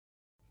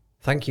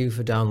Thank you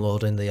for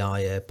downloading the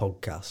IA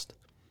podcast.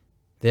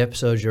 The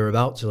episode you're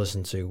about to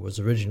listen to was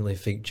originally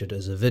featured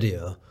as a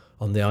video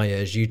on the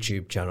IA's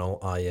YouTube channel,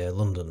 IA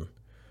London,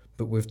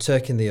 but we've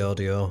taken the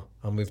audio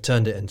and we've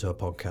turned it into a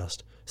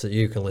podcast so that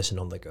you can listen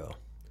on the go.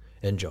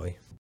 Enjoy.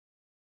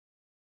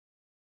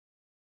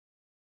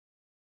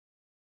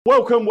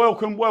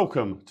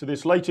 Welcome to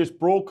this latest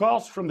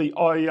broadcast from the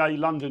IEA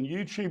London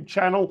YouTube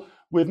channel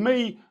with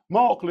me,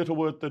 Mark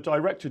Littlewood, the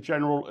Director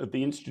General of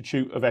the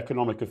Institute of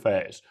Economic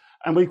Affairs.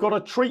 And we've got a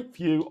treat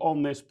for you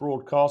on this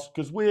broadcast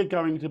because we're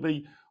going to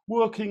be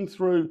working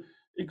through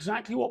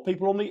exactly what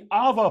people on the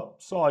other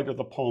side of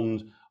the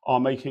pond are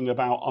making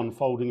about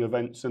unfolding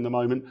events in the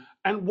moment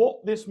and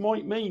what this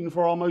might mean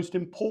for our most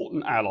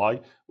important ally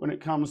when it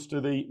comes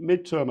to the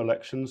midterm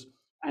elections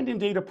and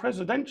indeed a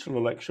presidential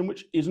election,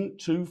 which isn't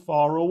too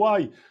far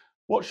away.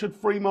 What should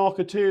free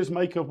marketeers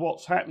make of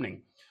what's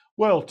happening?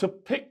 Well, to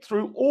pick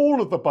through all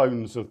of the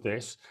bones of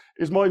this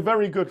is my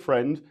very good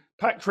friend,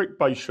 Patrick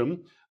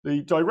Basham,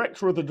 the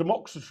director of the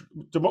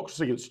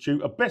Democracy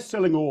Institute, a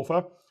best-selling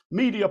author,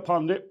 media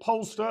pundit,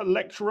 pollster,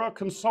 lecturer,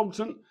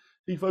 consultant.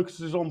 He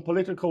focuses on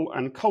political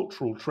and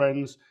cultural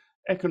trends,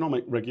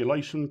 economic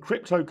regulation,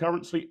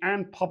 cryptocurrency,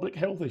 and public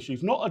health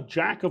issues. Not a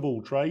jack of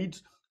all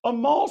trades, a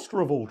master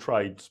of all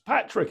trades.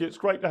 Patrick, it's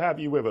great to have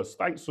you with us.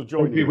 Thanks for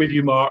joining me. Good to be with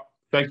you, Mark.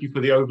 Thank you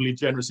for the overly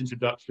generous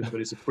introduction, but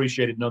it's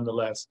appreciated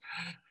nonetheless.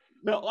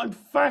 Now, I'm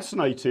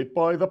fascinated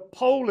by the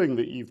polling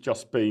that you've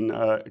just been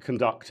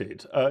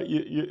conducted.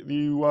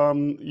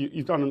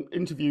 You've done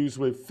interviews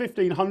with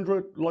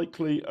 1,500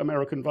 likely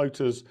American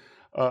voters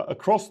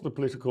across the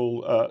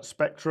political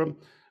spectrum.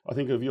 I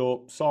think of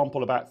your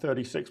sample, about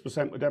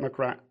 36% were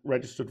Democrat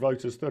registered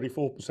voters,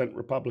 34%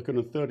 Republican,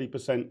 and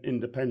 30%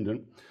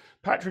 independent.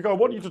 Patrick, I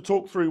want you to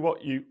talk through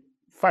what you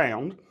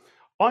found.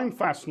 I'm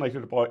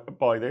fascinated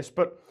by this,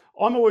 but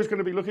I'm always going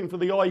to be looking for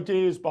the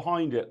ideas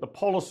behind it, the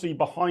policy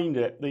behind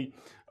it,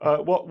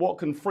 what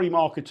can free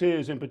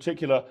marketeers in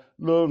particular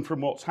learn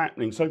from what's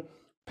happening. So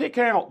pick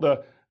out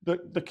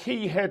the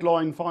key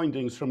headline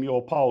findings from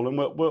your poll, and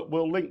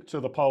we'll link to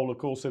the poll, of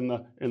course, in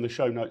the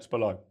show notes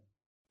below.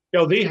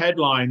 The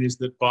headline is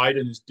that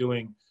Biden is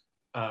doing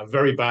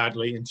very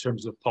badly in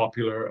terms of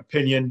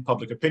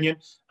public opinion,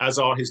 as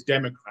are his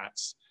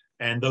Democrats.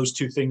 And those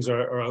two things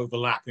are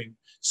overlapping.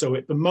 So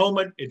at the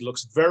moment, it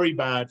looks very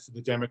bad for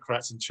the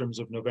Democrats in terms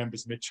of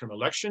November's midterm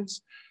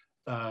elections.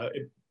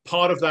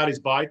 Part of that is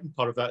Biden,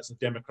 part of that is the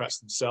Democrats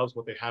themselves,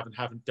 what they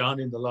haven't done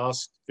in the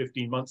last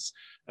 15 months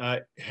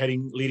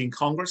leading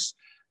Congress.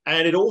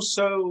 And it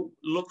also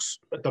looks,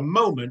 at the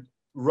moment,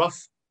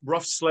 rough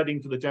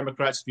sledding for the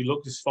Democrats if you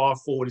look as far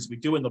forward as we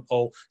do in the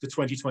poll to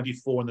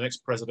 2024 and the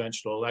next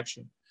presidential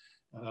election.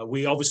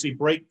 We obviously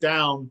break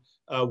down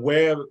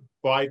where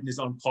Biden is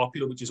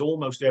unpopular, which is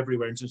almost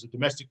everywhere in terms of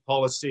domestic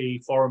policy,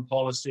 foreign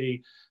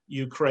policy,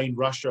 Ukraine,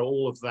 Russia,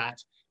 all of that.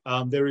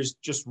 There is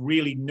just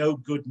really no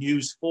good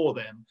news for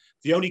them.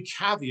 The only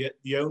caveat,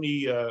 the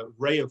only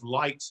ray of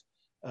light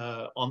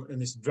in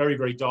this very,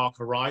 very dark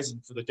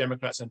horizon for the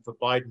Democrats and for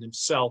Biden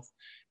himself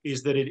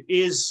is that it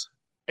is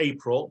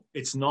April.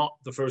 It's not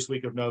the first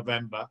week of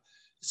November.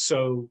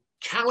 So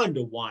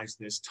calendar-wise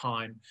this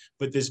time,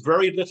 but there's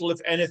very little, if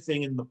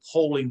anything, in the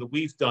polling that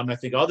we've done, I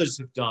think others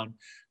have done,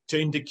 to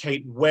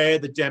indicate where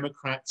the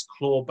Democrats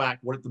claw back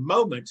what at the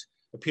moment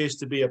appears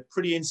to be a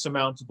pretty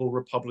insurmountable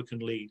Republican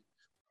lead.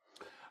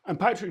 And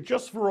Patrick,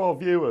 just for our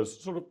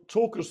viewers, sort of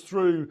talk us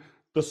through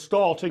the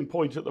starting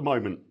point at the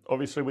moment.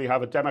 Obviously, we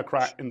have a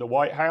Democrat in the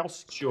White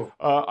House. Sure.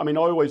 I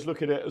always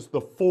look at it as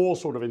the four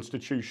sort of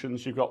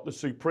institutions. You've got the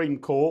Supreme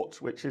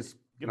Court, which is,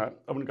 I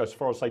wouldn't go as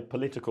far as say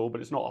political, but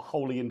it's not a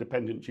wholly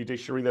independent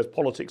judiciary. There's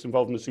politics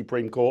involved in the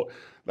Supreme Court.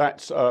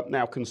 That's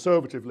now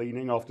conservative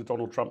leaning after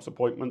Donald Trump's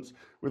appointments.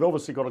 We've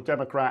obviously got a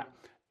Democrat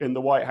in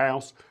the White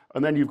House,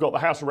 and then you've got the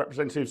House of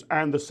Representatives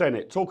and the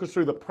Senate. Talk us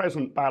through the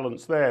present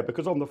balance there,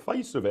 because on the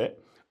face of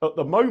it, at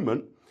the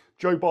moment,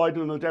 Joe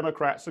Biden and the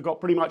Democrats have got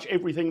pretty much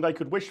everything they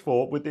could wish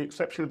for, with the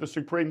exception of the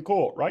Supreme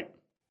Court, right?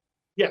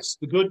 Yes,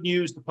 the good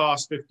news the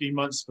past 15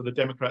 months for the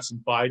Democrats and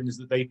Biden is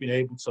that they've been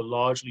able to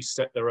largely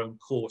set their own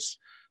course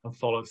and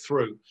follow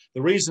through.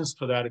 The reasons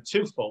for that are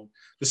twofold.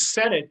 The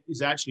Senate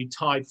is actually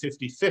tied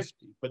 50-50,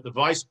 but the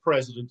vice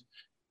president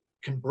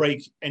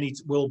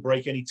will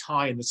break any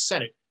tie in the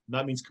Senate. And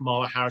that means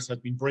Kamala Harris has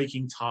been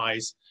breaking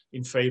ties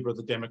in favor of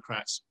the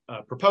Democrats'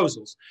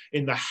 proposals.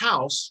 In the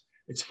House,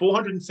 it's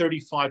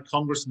 435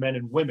 congressmen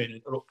and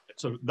women,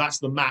 so that's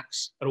the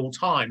max at all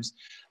times.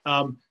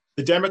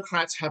 The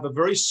Democrats have a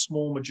very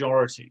small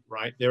majority,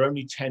 right? They're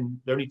only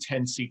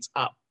 10 seats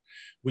up,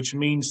 which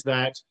means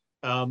that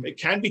it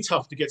can be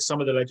tough to get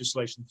some of the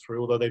legislation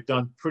through, although they've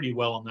done pretty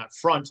well on that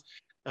front.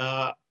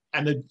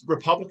 And the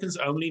Republicans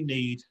only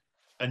need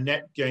a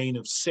net gain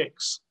of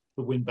 6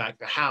 to win back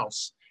the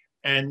House.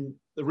 And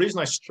the reason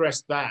I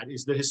stress that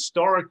is that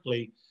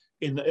historically,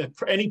 in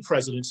any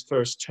president's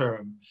first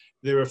term,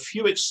 there are a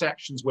few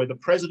exceptions where the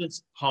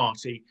president's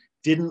party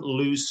didn't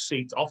lose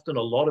seats, often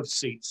a lot of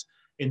seats,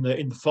 in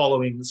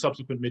the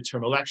subsequent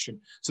midterm election.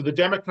 So the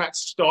Democrats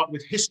start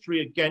with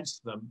history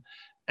against them,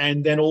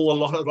 and then a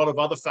lot of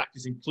other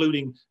factors,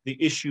 including the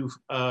issue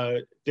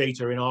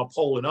data in our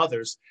poll and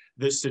others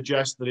that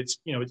suggest that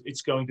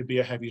it's going to be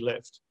a heavy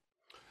lift.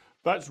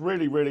 That's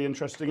really, really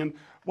interesting. And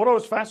what I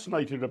was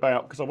fascinated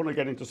about, because I want to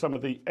get into some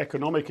of the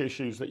economic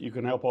issues that you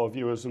can help our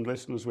viewers and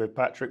listeners with,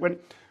 Patrick,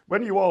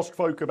 when you asked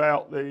folk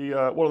about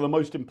the one of the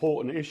most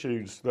important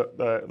issues that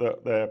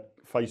they're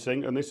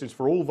facing, and this is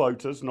for all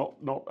voters, not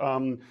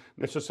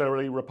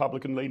necessarily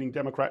Republican-leaning,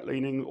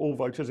 Democrat-leaning, all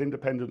voters,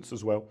 independents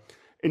as well.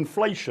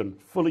 Inflation,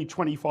 fully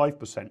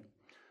 25%.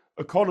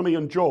 Economy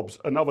and jobs,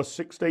 another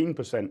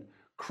 16%.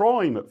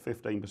 Crime at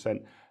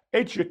 15%.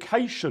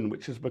 Education,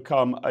 which has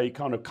become a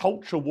kind of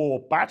culture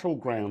war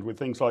battleground with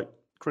things like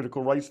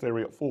critical race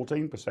theory at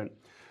 14%.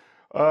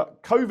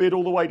 COVID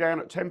all the way down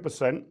at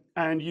 10%,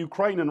 and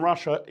Ukraine and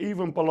Russia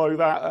even below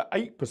that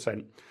at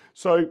 8%.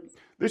 So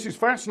this is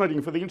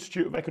fascinating for the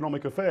Institute of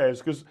Economic Affairs,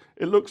 because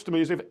it looks to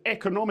me as if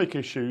economic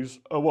issues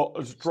are what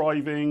is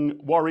driving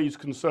worries,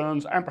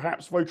 concerns, and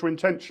perhaps voter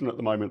intention at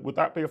the moment. Would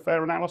that be a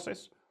fair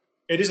analysis?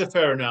 It is a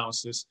fair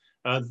analysis.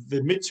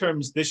 The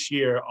midterms this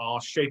year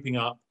are shaping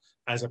up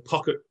as a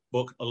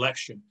pocketbook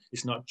election.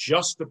 It's not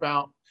just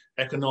about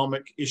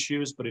economic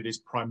issues, but it is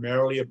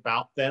primarily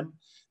about them.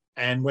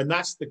 And when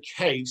that's the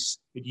case,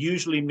 it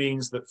usually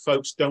means that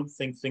folks don't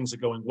think things are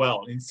going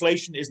well.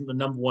 Inflation isn't the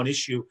number one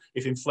issue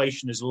if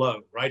inflation is low,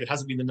 right? It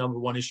hasn't been the number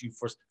one issue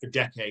for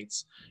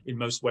decades in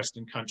most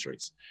Western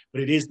countries,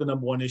 but it is the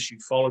number one issue,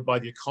 followed by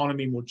the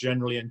economy more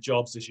generally and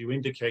jobs, as you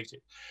indicated.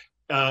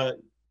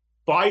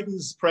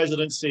 Biden's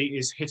presidency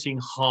is hitting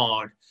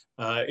hard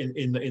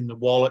in the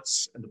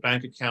wallets and the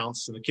bank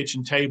accounts and the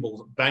kitchen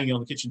tables, banging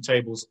on the kitchen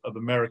tables of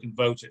American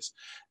voters.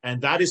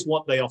 And that is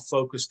what they are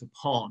focused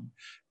upon.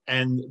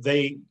 And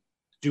they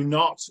do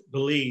not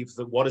believe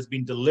that what has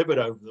been delivered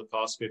over the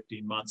past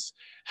 15 months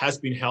has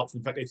been helpful.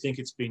 In fact, they think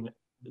it's been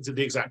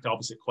the exact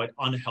opposite, quite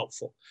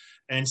unhelpful.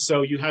 And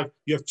so you have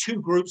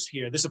two groups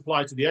here. This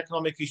applies to the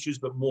economic issues,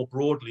 but more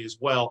broadly as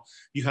well.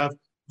 You have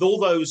all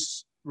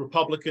those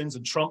Republicans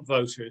and Trump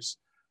voters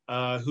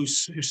who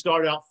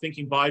started out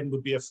thinking Biden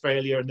would be a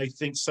failure, and they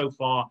think so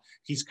far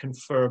he's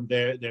confirmed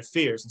their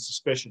fears and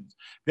suspicions.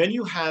 Then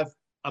you have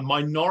a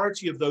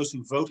minority of those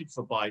who voted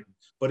for Biden,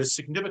 but a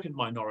significant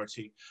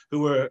minority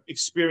who are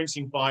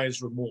experiencing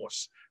buyer's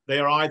remorse. They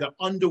are either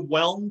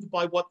underwhelmed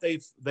by what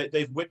they've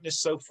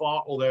witnessed so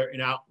far, or they're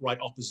in outright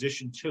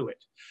opposition to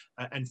it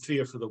and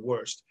fear for the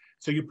worst.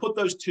 So you put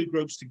those two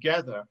groups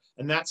together,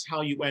 and that's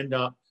how you end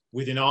up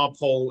within our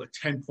poll,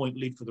 a 10-point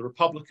lead for the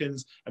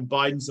Republicans, and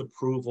Biden's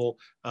approval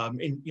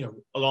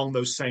along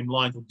those same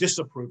lines, or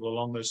disapproval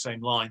along those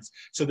same lines.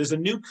 So there's a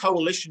new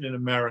coalition in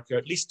America,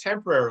 at least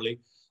temporarily,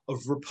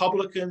 of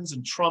Republicans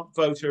and Trump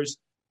voters,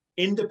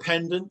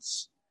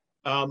 independents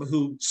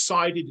who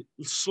sided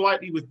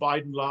slightly with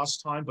Biden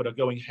last time, but are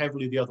going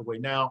heavily the other way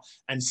now,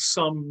 and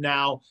some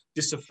now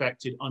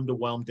disaffected,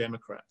 underwhelmed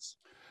Democrats.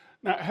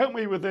 Now, help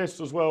me with this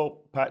as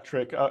well,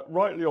 Patrick.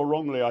 Rightly or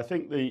wrongly, I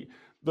think the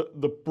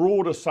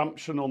broad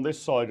assumption on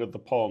this side of the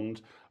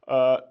pond,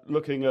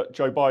 looking at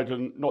Joe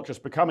Biden not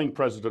just becoming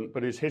president,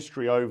 but his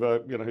history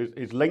over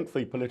his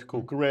lengthy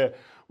political career,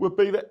 would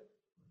be that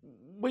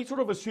we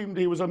sort of assumed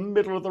he was a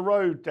middle of the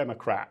road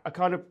Democrat, a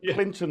kind of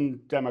Clinton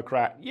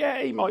Democrat.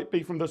 Yeah, he might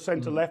be from the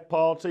centre-left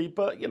party,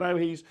 but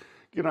he's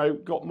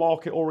got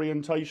market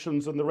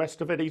orientations and the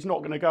rest of it. He's not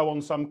going to go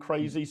on some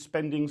crazy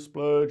spending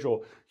splurge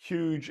or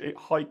huge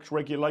hiked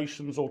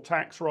regulations or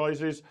tax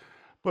rises.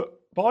 But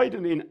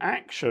Biden in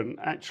action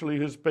actually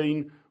has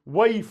been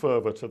way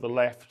further to the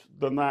left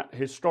than that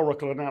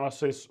historical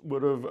analysis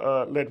would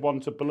have led one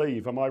to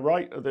believe. Am I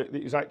right? That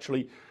he's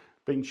actually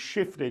been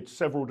shifted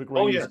several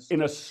degrees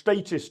in a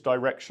statist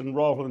direction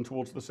rather than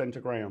towards the centre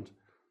ground.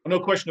 No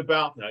question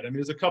about that. I mean,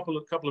 there's a couple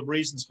of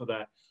reasons for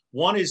that.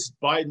 One is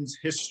Biden's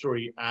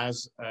history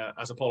as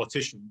a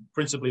politician,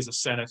 principally as a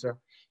senator,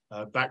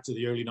 back to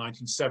the early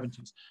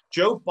 1970s.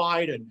 Joe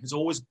Biden has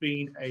always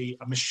been a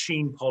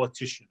machine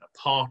politician, a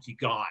party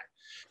guy.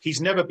 He's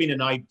never been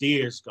an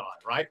ideas guy,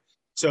 right?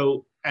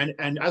 So,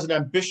 and as an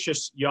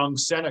ambitious young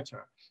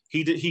senator,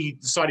 he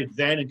decided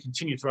then and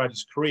continued throughout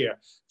his career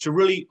to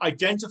really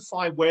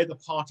identify where the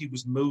party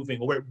was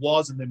moving, or where it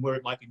was, and then where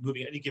it might be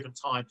moving at any given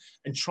time,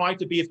 and try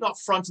to be, if not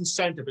front and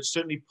center, but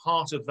certainly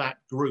part of that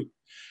group.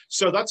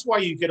 So that's why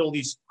you get all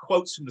these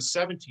quotes from the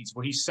 70s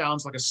where he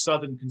sounds like a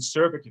Southern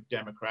conservative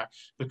Democrat,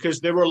 because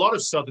there were a lot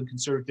of Southern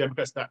conservative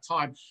Democrats at that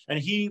time,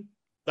 and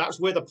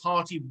that's where the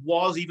party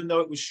was, even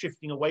though it was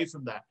shifting away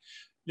from that.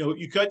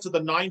 You get to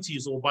the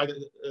 90s, or by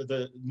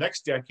the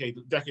next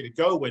decade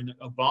ago, when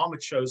Obama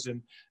chose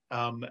him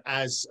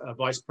as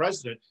vice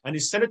president, and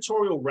his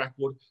senatorial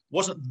record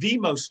wasn't the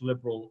most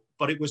liberal,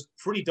 but it was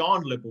pretty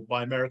darn liberal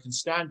by American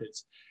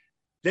standards.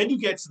 Then you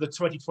get to the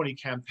 2020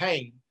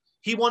 campaign.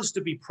 He wants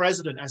to be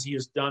president, as he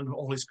has done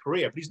all his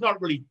career, but he's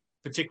not really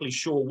particularly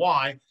sure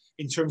why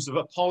in terms of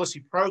a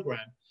policy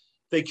program.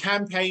 They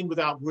campaign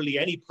without really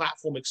any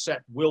platform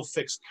except "we'll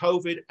fix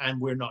COVID" and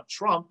 "we're not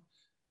Trump."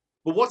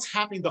 But what's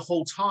happening the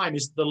whole time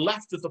is the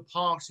left of the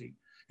party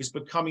is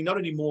becoming not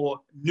only more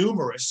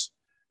numerous,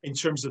 in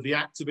terms of the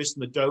activists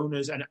and the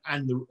donors and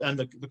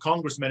the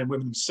congressmen and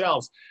women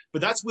themselves,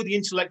 but that's where the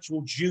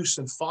intellectual juice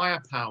and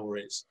firepower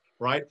is,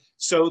 right?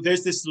 So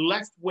there's this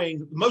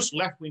left-wing, most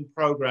left-wing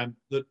program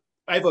that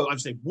ever, I'm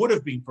saying, would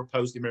have been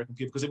proposed to the American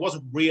people because it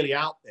wasn't really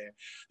out there,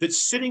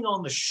 that's sitting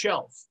on the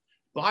shelf.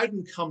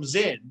 Biden comes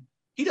in,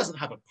 he doesn't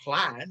have a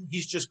plan.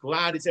 He's just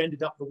glad it's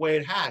ended up the way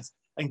it has.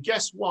 And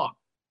guess what?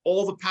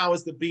 All the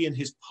powers that be in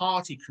his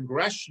party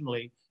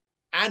congressionally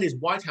and his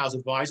White House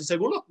advisors say,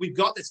 well, look, we've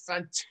got this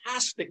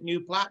fantastic new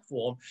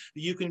platform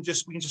that we can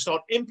just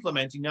start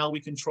implementing. Now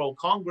we control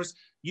Congress.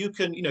 You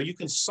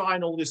can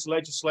sign all this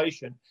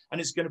legislation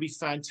and it's going to be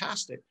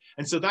fantastic.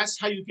 And so that's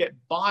how you get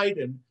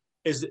Biden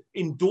is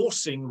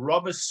endorsing,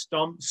 rubber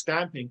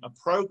stamping a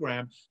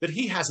program that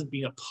he hasn't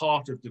been a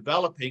part of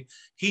developing.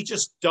 He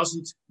just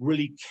doesn't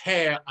really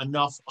care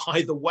enough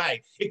either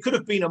way. It could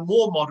have been a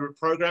more moderate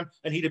program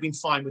and he'd have been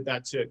fine with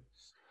that too.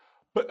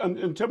 But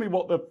and tell me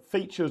what the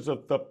features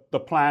of the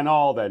plan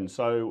are then.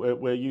 So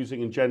we're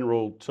using in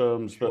general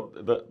terms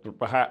that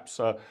perhaps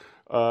Joe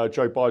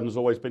Biden's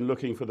always been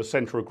looking for the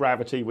centre of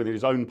gravity within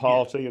his own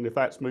party, and if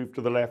that's moved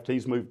to the left,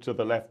 he's moved to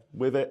the left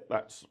with it.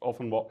 That's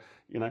often what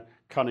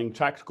cunning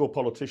tactical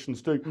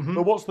politicians do. Mm-hmm.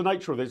 But what's the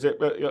nature of this?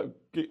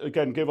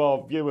 Again, give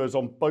our viewers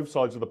on both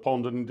sides of the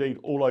pond and indeed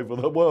all over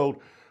the world.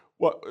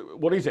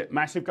 What is it?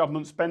 Massive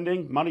government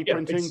spending, money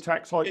printing,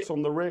 tax hikes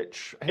on the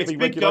rich, heavy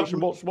regulation.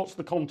 What's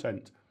the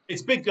content?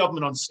 It's big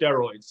government on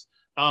steroids.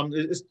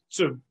 There's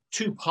sort of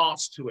two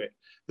parts to it.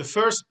 The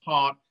first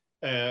part,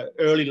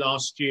 early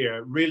last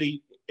year,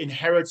 really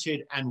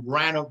inherited and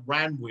ran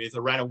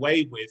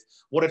away with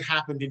what had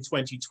happened in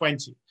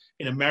 2020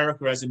 in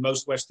America, as in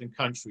most Western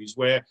countries,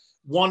 where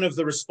one of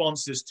the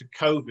responses to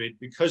COVID,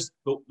 because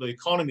the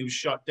economy was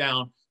shut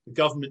down, the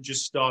government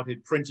just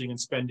started printing and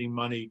spending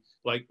money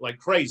like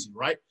crazy,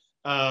 right?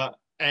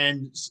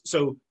 And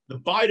so the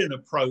Biden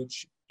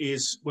approach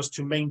was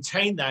to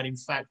maintain that, in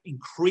fact,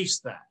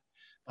 increase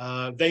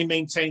that. They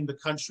maintained the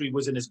country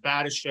was in as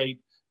bad a shape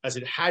as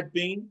it had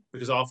been,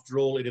 because after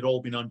all, it had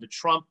all been under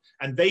Trump,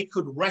 and they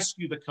could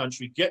rescue the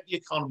country, get the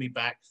economy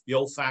back the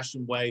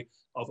old-fashioned way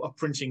of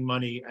printing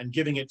money and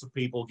giving it to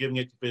people, giving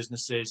it to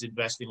businesses,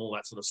 investing, all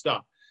that sort of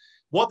stuff.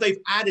 What they've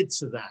added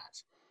to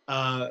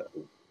that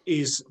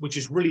which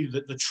is really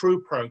the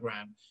true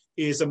program,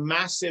 is a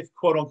massive,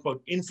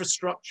 quote-unquote,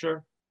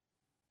 infrastructure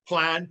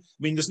plan. I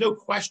mean, there's no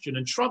question,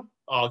 and Trump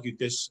argued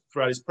this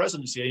throughout his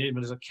presidency,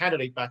 even as a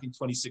candidate back in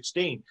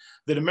 2016,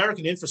 that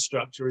American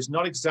infrastructure is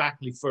not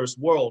exactly first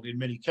world in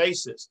many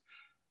cases.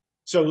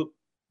 So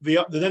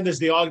then there's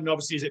the argument,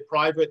 obviously, is it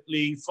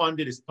privately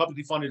funded, is it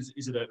publicly funded,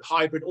 is it a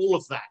hybrid, all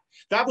of that.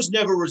 That was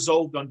never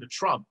resolved under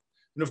Trump.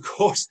 And of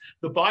course,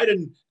 the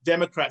Biden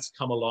Democrats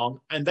come along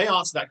and they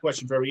answer that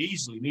question very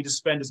easily. We need to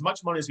spend as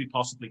much money as we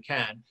possibly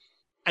can.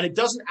 And it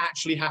doesn't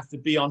actually have to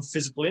be on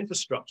physical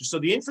infrastructure. So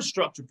the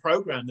infrastructure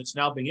program that's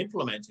now being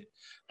implemented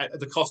at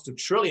the cost of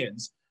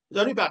trillions,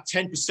 only about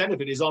 10%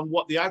 of it is on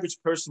what the average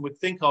person would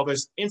think of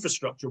as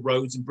infrastructure,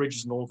 roads and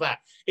bridges and all that.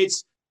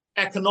 It's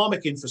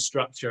economic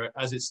infrastructure,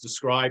 as it's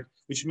described,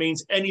 which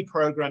means any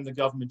program the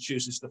government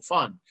chooses to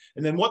fund.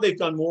 And then what they've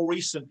done more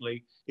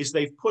recently is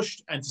they've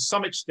pushed, and to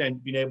some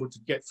extent been able to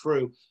get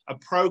through, a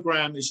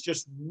program is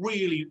just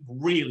really,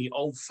 really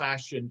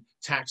old-fashioned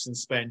tax and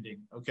spending,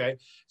 okay?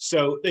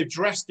 So they've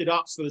dressed it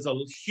up so there's a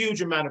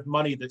huge amount of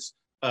money that's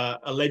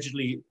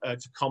allegedly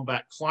to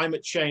combat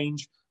climate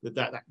change,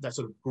 that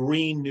sort of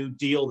Green New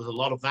Deal. There's a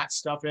lot of that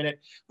stuff in it,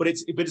 but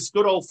it's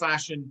good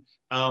old-fashioned,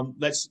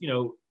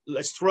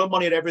 let's throw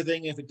money at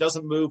everything. If it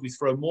doesn't move, we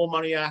throw more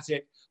money at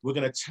it. We're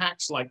going to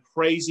tax like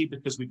crazy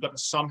because we've got to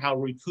somehow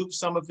recoup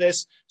some of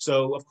this.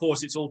 So, of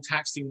course, it's all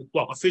taxing,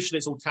 well, officially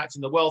it's all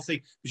taxing the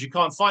wealthy because you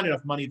can't find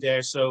enough money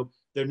there. So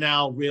they're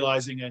now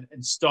realizing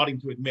and starting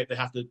to admit they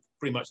have to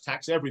pretty much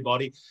tax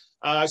everybody.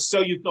 So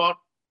you've got,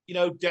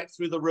 debt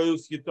through the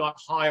roof. You've got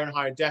higher and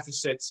higher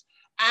deficits.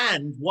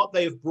 And what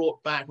they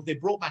brought back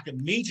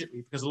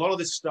immediately, because a lot of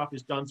this stuff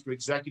is done through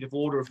executive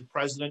order of the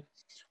president,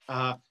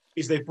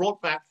 is they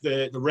brought back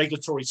the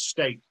regulatory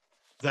state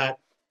that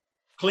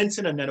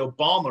Clinton and then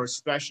Obama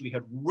especially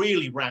had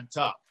really ramped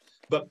up.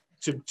 But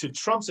to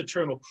Trump's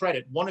eternal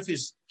credit, one of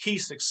his key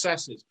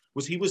successes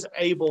was he was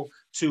able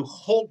to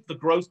halt the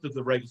growth of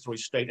the regulatory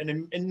state, and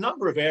in a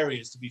number of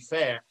areas, to be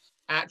fair,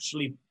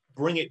 actually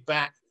bring it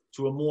back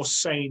to a more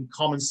sane,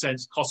 common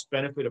sense,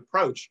 cost-benefit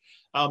approach.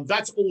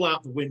 That's all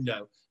out the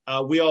window.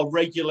 We are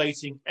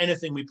regulating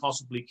anything we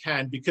possibly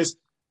can because,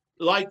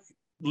 like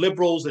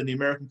liberals in the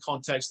American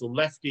context, or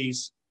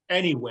lefties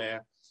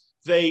anywhere,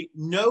 they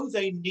know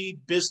they need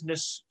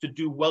business to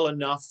do well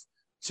enough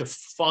to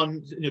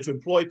fund, to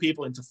employ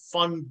people and to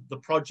fund the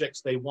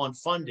projects they want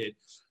funded.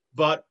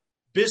 But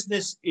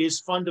business is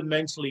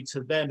fundamentally,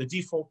 to them, the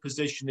default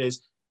position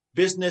is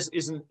business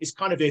is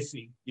kind of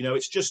iffy.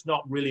 It's just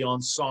not really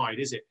on side,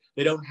 is it?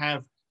 They don't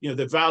have,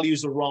 the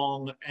values are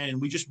wrong, and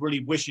we just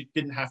really wish it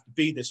didn't have to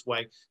be this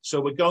way.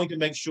 So we're going to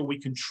make sure we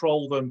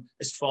control them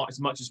as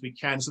much as we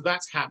can. So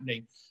that's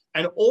happening.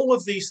 And all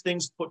of these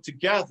things put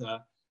together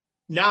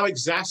now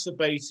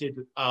exacerbated,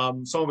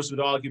 some of us would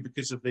argue,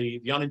 because of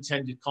the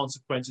unintended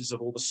consequences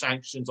of all the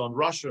sanctions on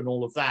Russia and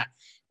all of that.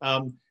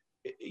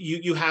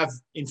 You have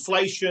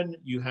inflation,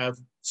 you have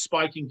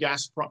spiking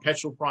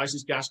petrol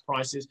prices, gas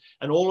prices,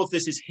 and all of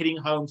this is hitting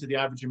home to the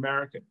average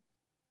American.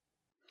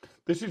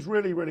 This is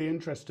really, really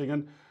interesting.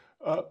 And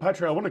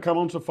Patrick, I want to come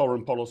on to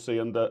foreign policy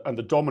and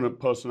the dominant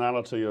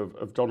personality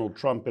of Donald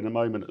Trump in a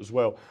moment as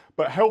well.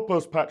 But help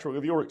us, Patrick,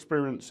 with your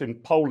experience in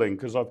polling,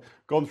 because I've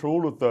gone through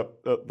all of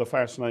the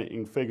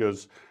fascinating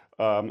figures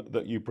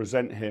that you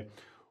present here.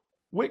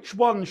 Which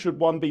one should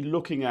one be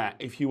looking at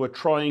if you were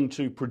trying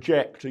to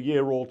project a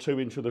year or two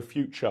into the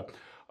future?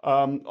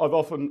 I've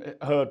often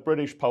heard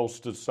British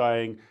pollsters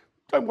saying,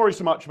 don't worry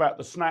so much about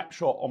the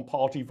snapshot on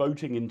party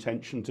voting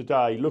intention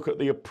today. Look at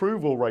the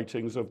approval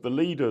ratings of the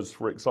leaders,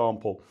 for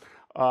example.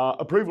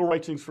 Approval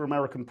ratings for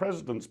American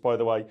presidents, by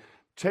the way,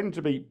 tend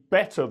to be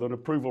better than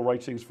approval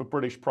ratings for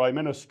British prime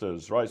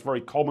ministers, right? It's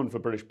very common for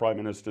British prime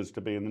ministers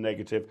to be in the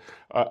negative.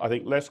 I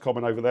think less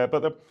common over there.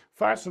 But the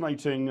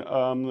fascinating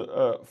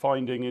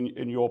finding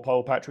in your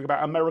poll, Patrick,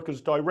 about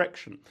America's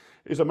direction.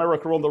 Is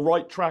America on the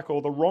right track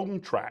or the wrong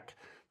track?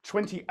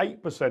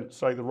 28%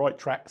 say the right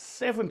track,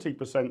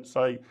 70%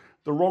 say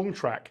the wrong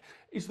track.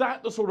 Is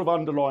that the sort of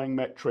underlying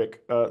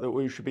metric that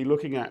we should be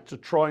looking at to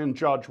try and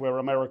judge where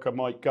America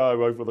might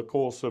go over the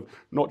course of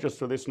not just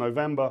for this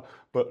November,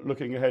 but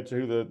looking ahead to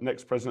who the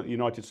next president of the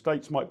United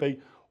States might be?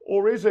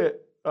 Or is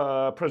it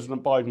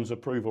President Biden's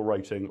approval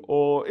rating?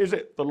 Or is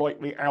it the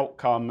likely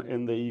outcome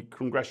in the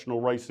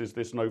congressional races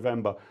this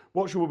November?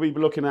 What should we be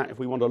looking at if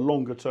we want a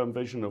longer term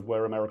vision of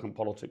where American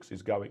politics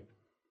is going?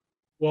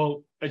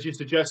 Well, as you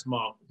suggest,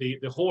 Mark, the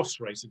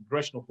horse race, the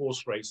congressional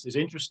horse race, is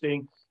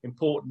interesting,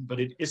 important, but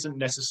it isn't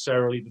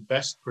necessarily the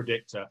best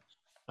predictor.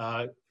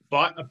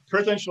 But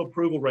presidential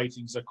approval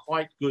ratings are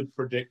quite good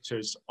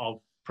predictors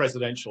of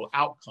presidential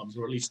outcomes,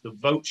 or at least the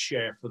vote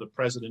share for the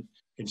president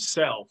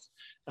himself.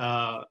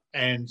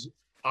 And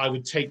I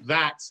would take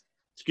that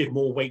to give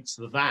more weight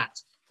to that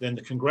than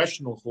the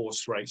congressional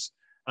horse race.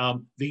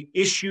 The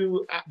issue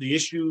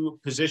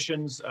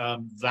positions,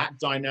 that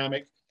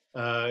dynamic,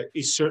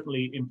 is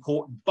certainly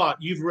important, but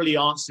you've really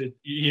answered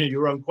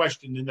your own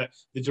question in that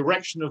the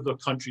direction of the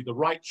country, the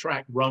right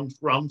track, wrong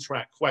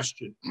track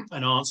question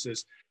and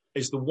answers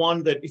is the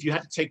one that if you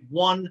had to take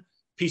one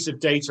piece of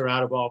data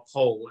out of our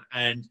poll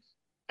and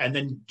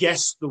then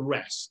guess the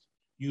rest,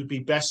 you'd be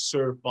best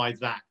served by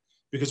that.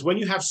 Because when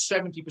you have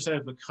 70%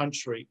 of the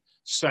country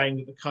saying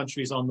that the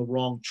country is on the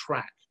wrong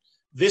track,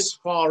 this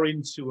far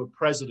into a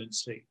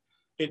presidency,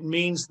 it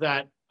means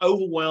that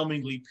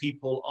overwhelmingly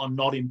people are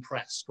not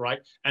impressed, right?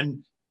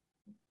 And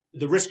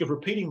the risk of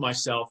repeating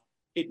myself,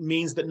 it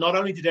means that not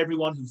only did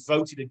everyone who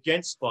voted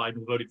against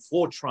Biden or voted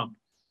for Trump,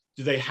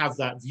 do they have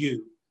that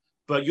view,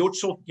 but you're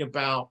talking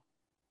about,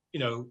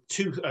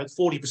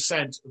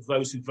 40% of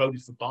those who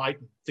voted for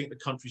Biden think the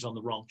country's on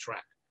the wrong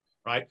track,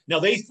 right? Now,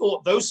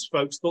 those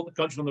folks thought the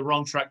country was on the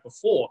wrong track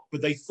before,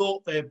 but they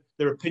thought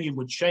their opinion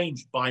would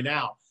change by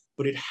now,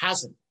 but it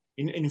hasn't.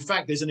 In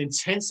fact, there's an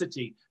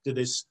intensity to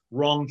this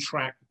wrong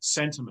track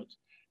sentiment.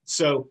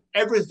 So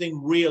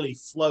everything really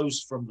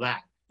flows from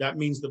that. That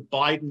means that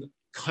Biden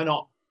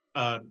cannot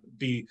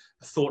be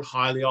thought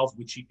highly of,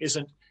 which he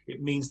isn't.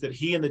 It means that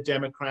he and the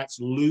Democrats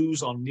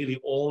lose on nearly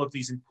all of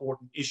these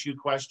important issue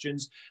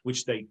questions,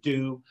 which they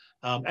do.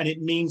 And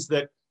it means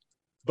that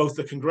both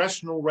the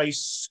congressional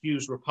race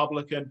skews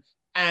Republican,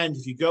 and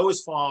if you go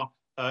as far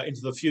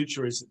into the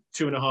future as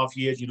 2.5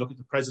 years, you look at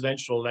the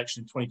presidential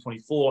election in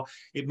 2024,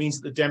 it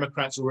means that the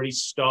Democrats are already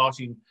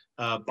starting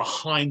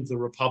behind the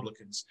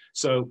Republicans.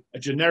 So a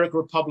generic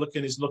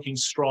Republican is looking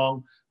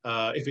strong.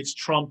 If it's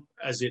Trump,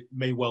 as it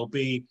may well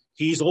be,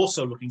 he's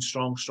also looking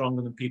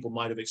stronger than people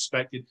might have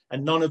expected.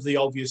 And none of the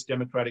obvious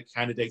Democratic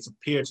candidates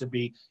appear to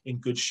be in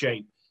good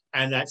shape.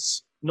 And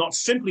that's not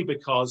simply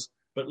because,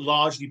 but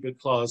largely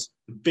because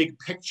the big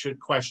picture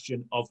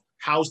question of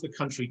how's the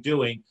country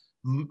doing,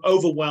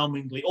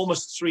 overwhelmingly,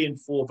 almost 3 in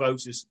 4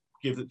 voters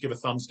give a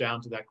thumbs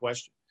down to that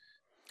question.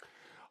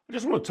 I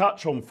just want to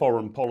touch on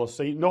foreign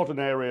policy, not an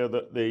area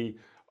that the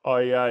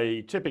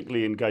IEA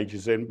typically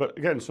engages in, but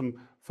again, some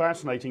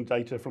fascinating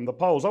data from the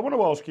polls. I want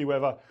to ask you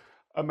whether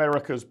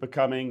America's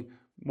becoming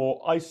more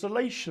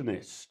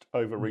isolationist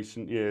over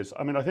recent years.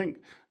 I mean, I think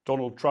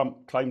Donald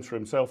Trump claims for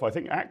himself, I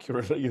think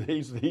accurately, that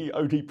he's the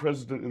only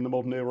president in the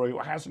modern era who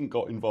hasn't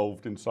got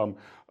involved in some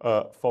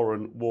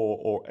foreign war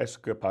or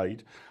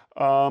escapade.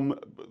 The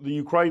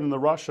Ukraine and the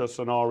Russia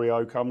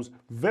scenario comes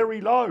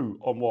very low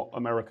on what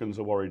Americans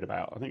are worried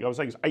about. I think I was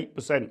saying it's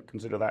 8%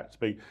 consider that to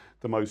be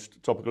the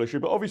most topical issue.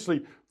 But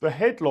obviously the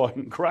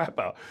headline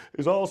grabber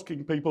is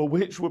asking people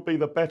which would be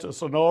the better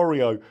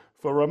scenario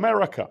for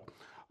America.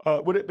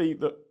 Would it be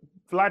that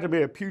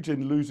Vladimir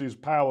Putin loses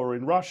power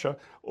in Russia,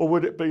 or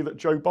would it be that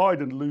Joe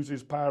Biden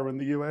loses power in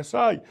the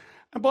USA?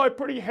 And by a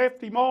pretty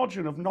hefty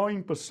margin of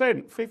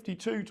 9%,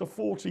 52 to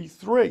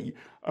 43,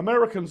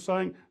 Americans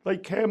saying they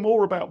care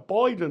more about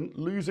Biden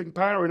losing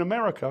power in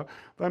America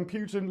than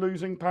Putin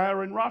losing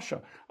power in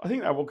Russia. I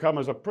think that will come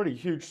as a pretty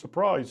huge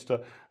surprise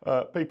to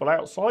people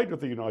outside of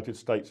the United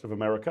States of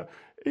America.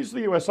 Is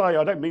the USA,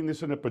 I don't mean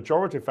this in a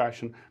pejorative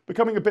fashion,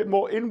 becoming a bit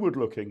more inward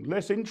looking,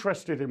 less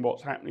interested in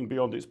what's happening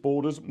beyond its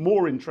borders,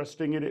 more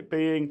interested in it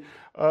being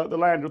the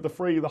land of the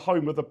free, the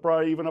home of the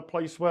brave, and a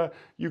place where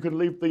you can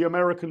live the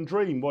American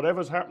dream,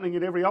 whatever's happening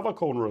in every other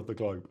corner of the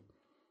globe?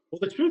 Well,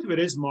 the truth of it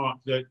is, Mark,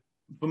 that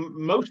for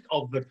most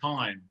of the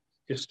time,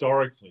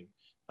 historically,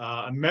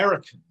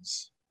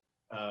 Americans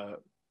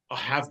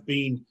have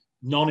been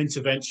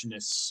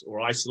non-interventionists or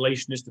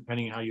isolationists,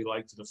 depending on how you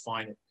like to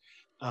define it.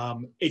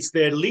 It's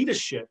their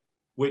leadership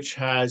which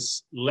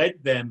has led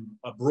them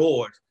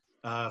abroad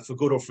for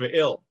good or for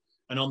ill.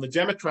 And on the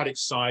Democratic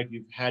side,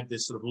 you've had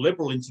this sort of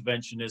liberal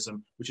interventionism,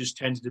 which has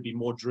tended to be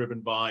more driven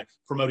by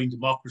promoting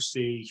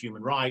democracy,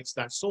 human rights,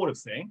 that sort of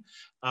thing.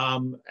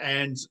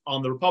 And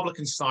on the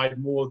Republican side,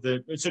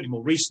 certainly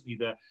more recently,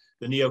 the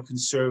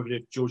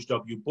neoconservative George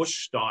W.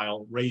 Bush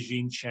style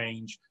regime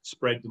change,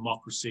 spread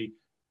democracy,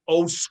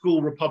 old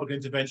school Republican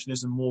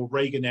interventionism, more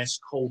Reagan-esque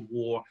Cold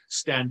War,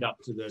 stand up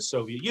to the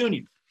Soviet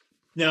Union.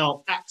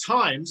 Now, at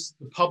times,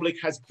 the public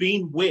has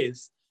been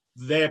with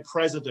their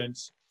president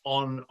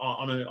on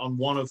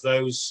one of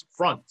those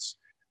fronts,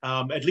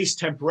 at least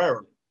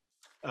temporarily.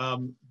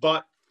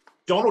 But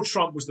Donald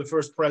Trump was the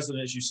first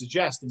president, as you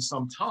suggest, in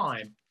some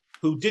time,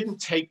 who didn't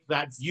take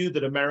that view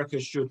that America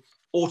should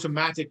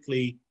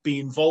automatically be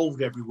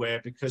involved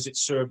everywhere because it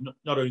served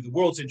not only the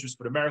world's interests,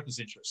 but America's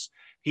interests.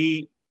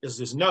 He,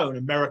 as is known,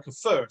 America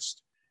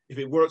first. If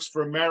it works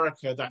for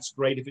America, that's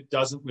great. If it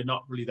doesn't, we're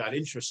not really that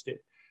interested.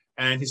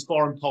 And his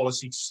foreign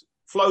policy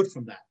flowed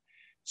from that.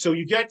 So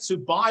you get to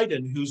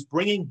Biden, who's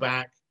bringing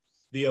back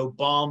the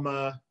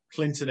Obama,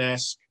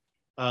 Clinton-esque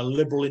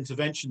liberal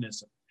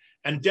interventionism.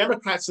 And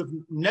Democrats have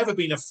never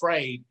been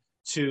afraid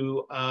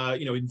to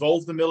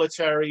involve the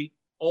military,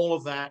 all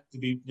of that,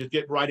 to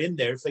get right in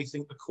there if they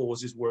think the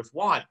cause is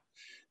worthwhile.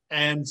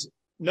 And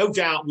no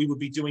doubt we would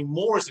be doing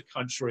more as a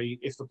country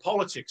if the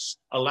politics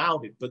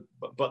allowed it,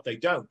 but they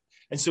don't.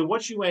 And so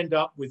what you end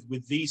up with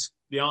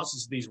the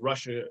answers to these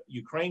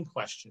Russia-Ukraine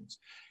questions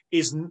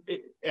is,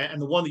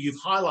 and the one that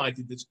you've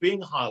highlighted that's being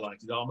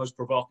highlighted, our most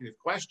provocative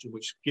question,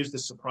 which gives the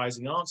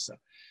surprising answer.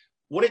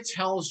 What it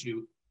tells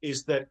you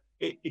is that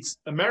it's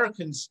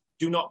Americans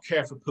do not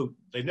care for Putin.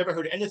 They've never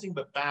heard anything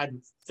but bad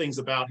things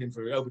about him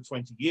for over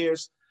 20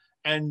 years.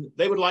 And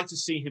they would like to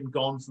see him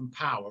gone from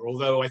power.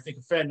 Although I think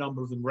a fair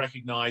number of them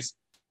recognize,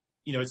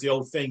 it's the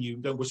old thing, you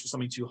don't wish for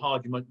something too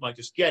hard, you might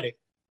just get it.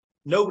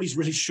 Nobody's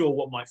really sure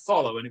what might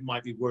follow, and it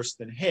might be worse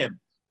than him.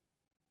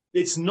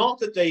 It's not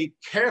that they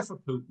care for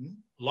Putin,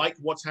 like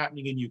what's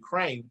happening in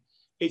Ukraine.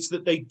 It's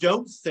that they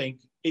don't think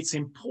it's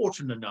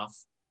important enough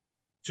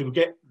to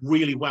get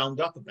really wound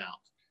up about.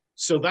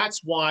 So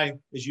that's why,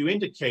 as you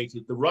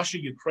indicated, the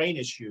Russia-Ukraine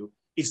issue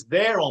is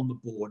there on the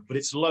board, but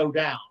it's low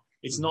down.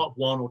 It's not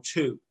one or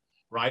two,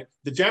 right?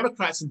 The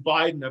Democrats and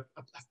Biden have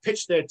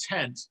pitched their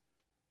tent.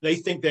 They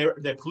think their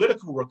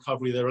political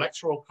recovery, their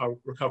electoral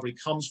recovery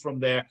comes from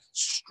their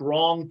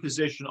strong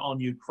position on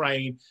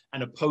Ukraine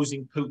and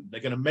opposing Putin. They're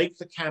going to make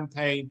the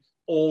campaign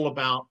all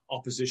about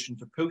opposition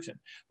to Putin,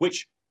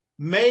 which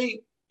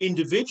may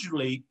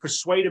individually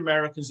persuade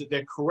Americans that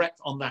they're correct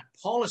on that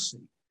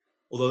policy,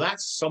 although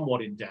that's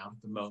somewhat in doubt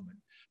at the moment.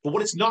 But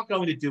what it's not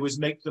going to do is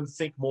make them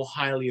think more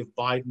highly of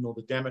Biden or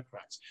the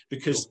Democrats,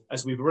 because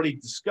as we've already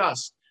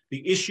discussed,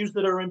 the issues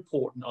that are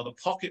important are the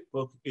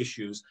pocketbook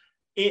issues.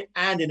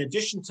 And in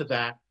addition to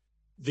that,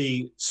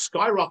 the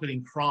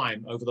skyrocketing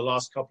crime over the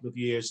last couple of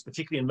years,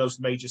 particularly in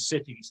most major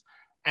cities,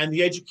 and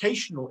the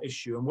educational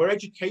issue. And where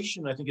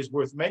education, I think, is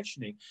worth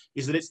mentioning,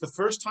 is that it's the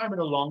first time in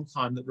a long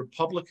time that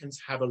Republicans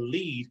have a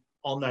lead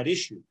on that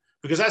issue.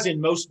 Because as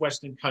in most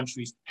Western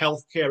countries,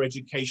 healthcare,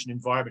 education,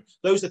 environment,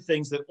 those are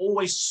things that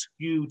always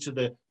skew to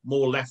the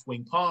more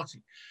left-wing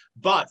party.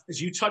 But as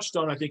you touched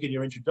on, I think, in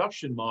your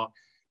introduction, Mark,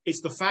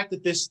 it's the fact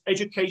that this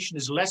education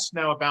is less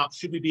now about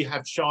should we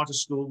have charter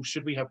schools,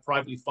 should we have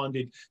privately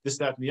funded this,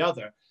 that, and the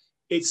other.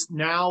 It's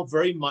now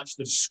very much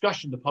the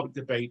discussion, the public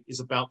debate is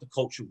about the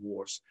culture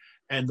wars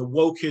and the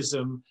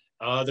wokeism,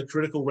 the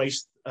critical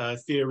race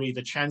theory,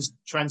 the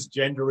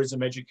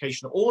transgenderism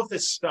education, all of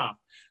this stuff,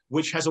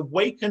 which has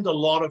awakened a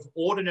lot of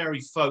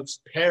ordinary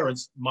folks,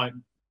 parents,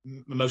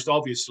 most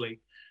obviously,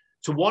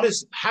 to what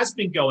has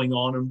been going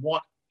on and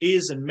what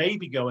is and may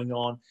be going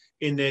on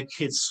in their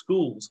kids'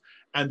 schools.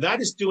 And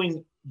that is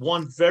doing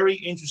one very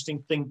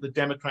interesting thing the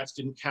Democrats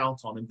didn't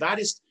count on, and that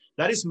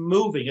is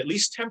moving, at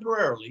least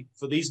temporarily,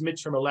 for these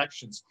midterm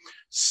elections,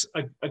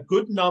 a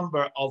good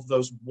number of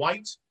those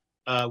white,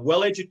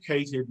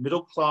 well-educated,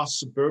 middle-class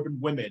suburban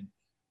women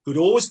who'd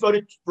always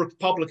voted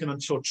Republican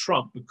until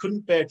Trump, but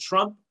couldn't bear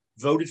Trump,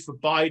 voted for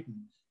Biden.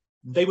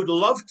 They would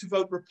love to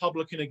vote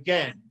Republican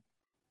again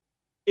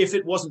if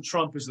it wasn't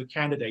Trump as the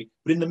candidate.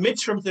 But in the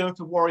midterms, they don't have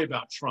to worry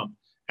about Trump.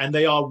 and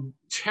they are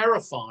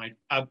terrified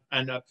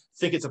and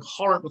think it's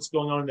abhorrent what's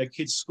going on in their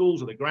kids'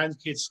 schools or their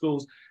grandkids'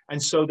 schools,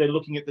 and so they're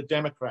looking at the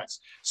Democrats.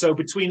 So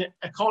between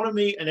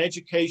economy and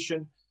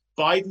education,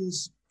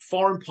 Biden's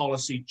foreign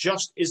policy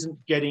just isn't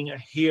getting a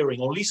hearing,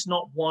 or at least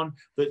not one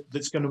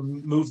that's going to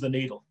move the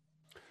needle.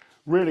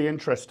 Really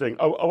interesting.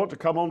 I want to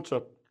come on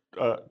to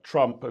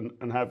Trump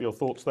and have your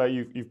thoughts there.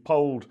 You've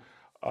polled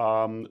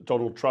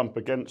Donald Trump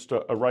against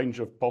a range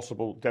of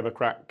possible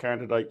Democrat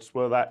candidates,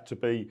 were that to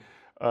be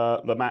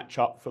the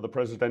matchup for the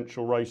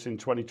presidential race in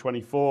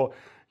 2024.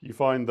 You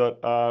find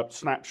that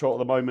snapshot at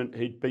the moment,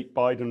 he'd beat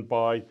Biden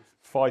by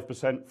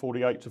 5%,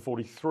 48 to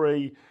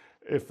 43.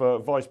 If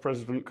Vice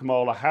President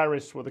Kamala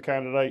Harris were the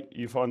candidate,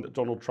 you find that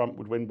Donald Trump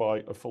would win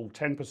by a full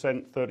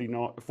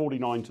 10%,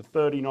 49 to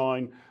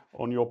 39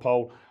 on your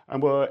poll.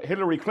 And were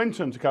Hillary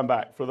Clinton to come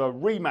back for the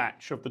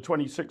rematch of the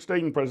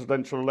 2016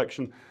 presidential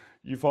election,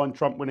 you find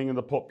Trump winning in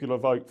the popular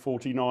vote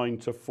 49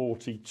 to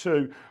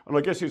 42. And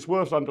I guess it's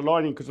worth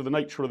underlining, because of the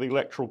nature of the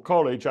Electoral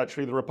College,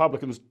 actually the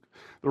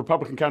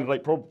Republican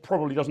candidate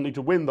probably doesn't need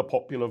to win the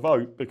popular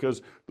vote,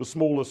 because the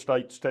smaller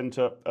states tend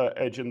to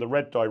edge in the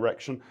red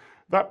direction.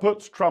 That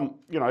puts Trump,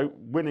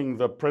 winning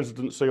the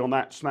presidency on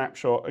that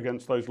snapshot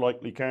against those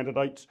likely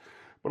candidates.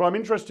 But I'm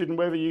interested in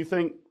whether you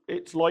think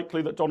it's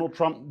likely that Donald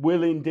Trump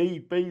will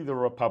indeed be the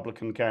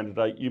Republican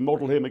candidate. You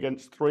model him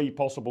against 3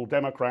 possible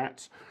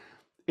Democrats.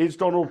 Is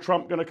Donald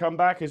Trump going to come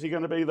back? Is he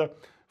going to be the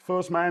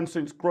first man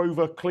since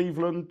Grover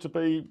Cleveland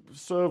to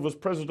serve as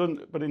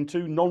president, but in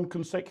 2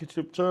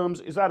 non-consecutive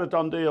terms? Is that a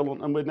done deal?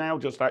 And we're now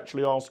just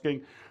actually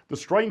asking the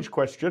strange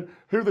question,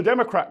 who the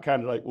Democrat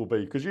candidate will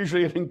be, because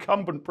usually an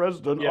incumbent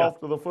president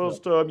after the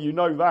first term,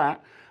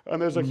 that, and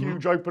there's a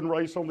huge open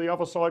race on the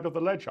other side of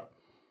the ledger.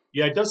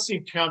 Yeah, it does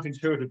seem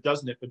counterintuitive,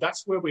 doesn't it? But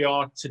that's where we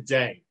are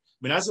today. I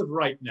mean, as of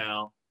right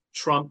now,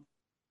 Trump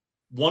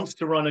wants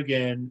to run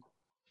again,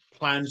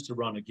 plans to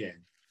run again,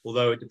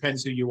 although it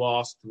depends who you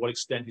ask to what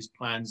extent his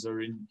plans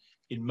are in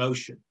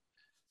motion.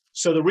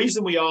 So the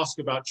reason we ask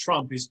about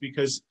Trump is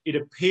because it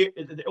appears,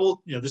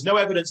 there's no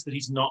evidence that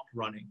he's not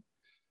running.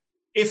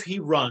 If he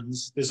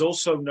runs, there's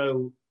also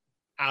no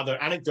either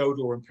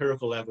anecdotal or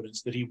empirical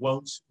evidence that he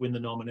won't win the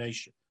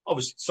nomination.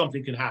 Obviously,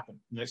 something can happen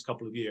in the next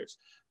couple of years.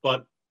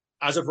 But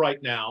as of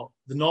right now,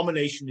 the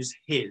nomination is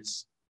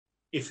his,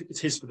 if it's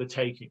his for the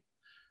taking.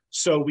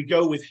 So we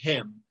go with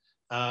him.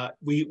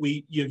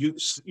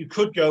 You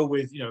could go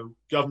with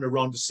Governor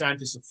Ron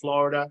DeSantis of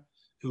Florida,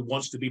 who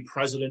wants to be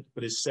president,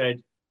 but has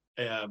said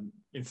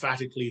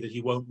emphatically that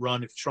he won't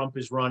run if Trump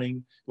is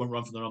running, won't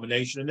run for the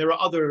nomination. And there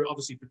are other,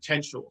 obviously,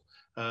 potential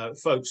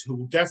folks who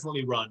will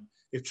definitely run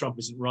if Trump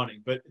isn't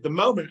running. But at the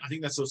moment, I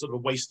think that's a sort of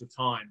a waste of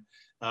time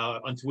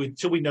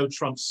until we know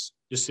Trump's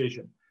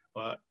decision.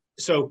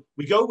 So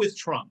we go with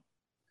Trump.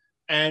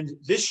 And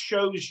this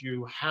shows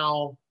you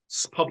how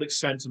public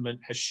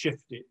sentiment has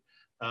shifted,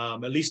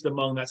 at least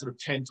among that sort of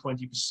 10,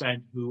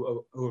 20%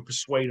 who are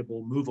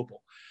persuadable,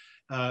 movable.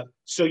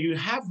 So you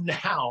have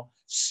now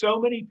so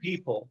many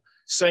people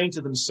saying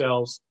to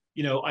themselves,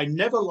 I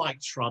never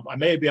liked Trump. I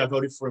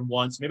voted for him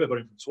once, maybe I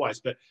voted for him twice,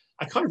 but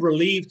I kind of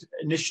relieved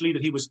initially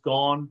that he was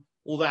gone.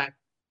 All that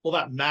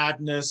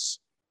madness,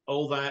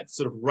 all that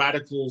sort of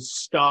radical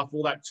stuff,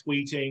 all that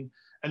tweeting,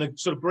 and a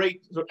sort of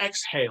great sort of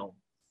exhale.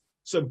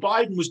 So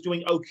Biden was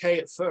doing okay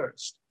at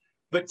first,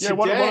 but today,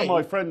 one of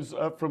my friends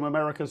from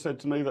America said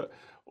to me that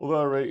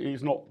although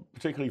he's not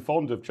particularly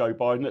fond of Joe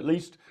Biden, at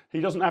least he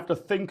doesn't have to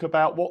think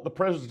about what the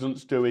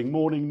president's doing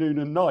morning, noon,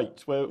 and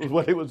night. When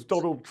it was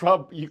Donald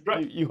Trump, you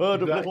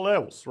heard of little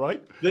else,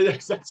 right?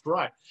 That's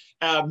right.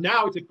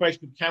 Now it's a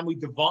question of, can we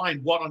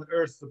divine what on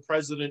earth the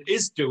president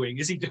is doing?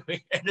 Is he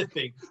doing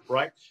anything,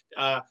 right?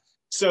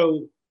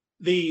 So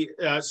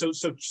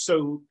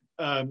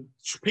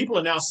people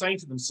are now saying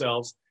to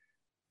themselves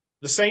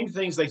the same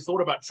things they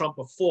thought about Trump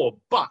before,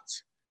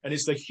 and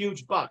it's a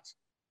huge but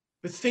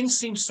things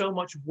seem so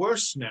much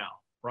worse now,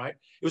 right?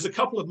 It was a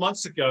couple of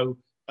months ago,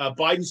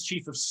 Biden's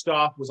chief of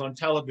staff was on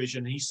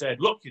television. And he said,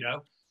 look,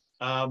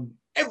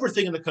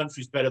 everything in the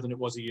country is better than it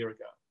was a year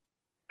ago.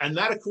 And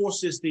that, of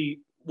course, is the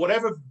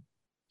whatever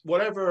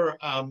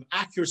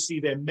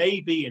accuracy there may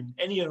be in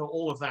any and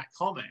all of that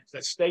comment,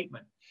 that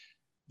statement.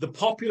 The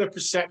popular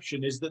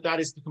perception is that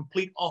is the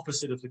complete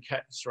opposite of the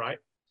case, right?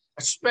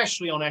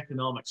 Especially on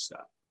economic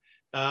stuff.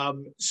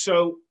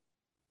 So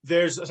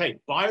there's,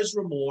 buyer's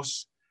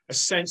remorse, a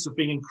sense of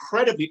being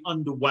incredibly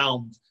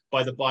underwhelmed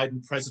by the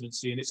Biden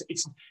presidency. And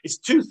it's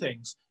 2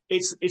 things.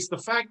 It's the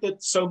fact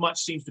that so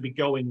much seems to be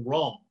going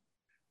wrong,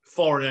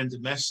 foreign and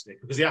domestic,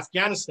 because the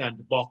Afghanistan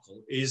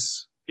debacle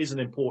is an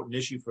important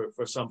issue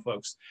for some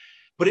folks.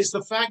 But it's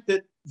the fact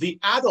that the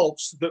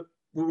adults that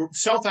were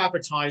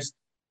self-advertised,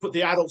 put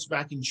the adults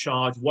back in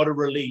charge. What a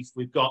relief.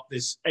 We've got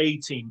this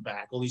A-team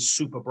back, all these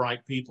super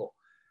bright people.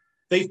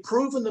 They've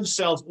proven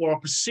themselves, or are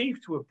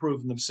perceived to have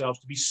proven themselves,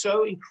 to be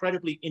so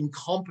incredibly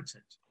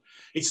incompetent.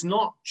 It's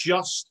not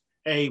just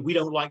we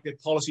don't like their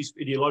policies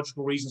for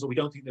ideological reasons, or we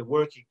don't think they're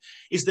working.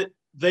 Is that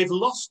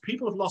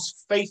people have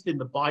lost faith in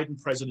the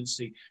Biden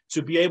presidency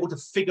to be able to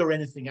figure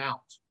anything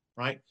out,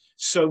 right?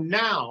 So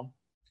now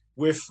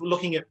we're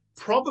looking at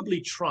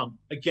probably Trump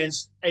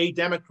against a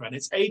Democrat.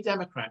 It's a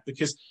Democrat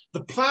because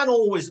the plan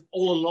all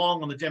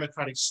along on the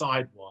Democratic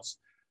side was,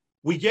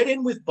 we get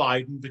in with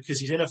Biden because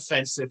he's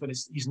inoffensive and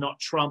he's not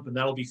Trump, and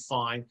that'll be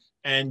fine.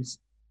 And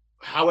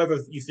however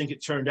you think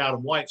it turned out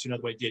and why it turned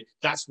out the way it did,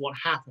 that's what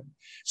happened.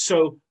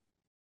 So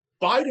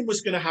Biden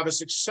was going to have a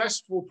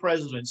successful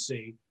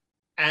presidency,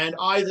 and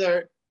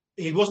either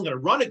he wasn't going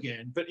to run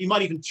again, but he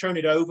might even turn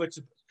it over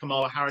to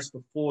Kamala Harris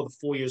before the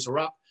 4 years are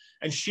up,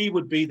 and she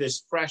would be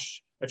this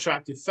fresh,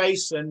 attractive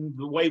face, and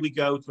the way we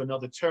go to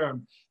another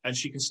term, and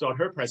she can start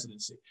her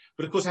presidency.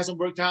 But of course, it hasn't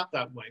worked out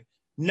that way.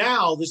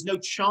 Now there's no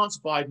chance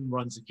Biden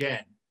runs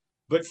again,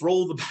 but for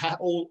all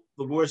the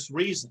worst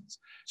reasons.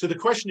 So the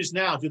question is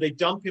now, do they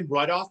dump him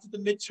right after the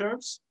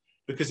midterms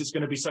because it's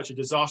going to be such a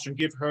disaster, and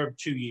give her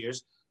 2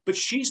 years? But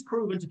she's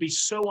proven to be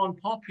so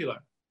unpopular.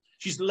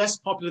 She's less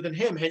popular than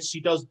him, hence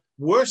she does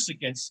worse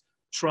against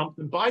Trump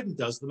than Biden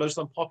does, the most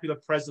unpopular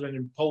president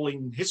in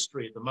polling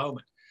history at the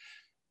moment.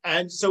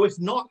 And so if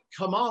not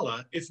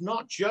Kamala, if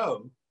not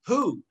Joe,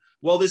 who?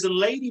 Well, there's a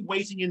lady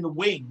waiting in the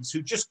wings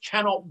who just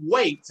cannot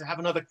wait to have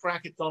another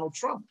crack at Donald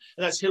Trump,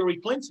 and that's Hillary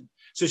Clinton.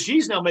 So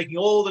she's now making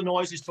all the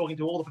noises, talking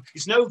to all the...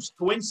 It's no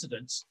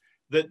coincidence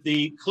that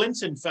the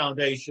Clinton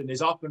Foundation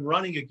is up and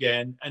running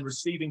again and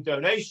receiving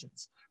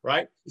donations,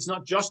 right? It's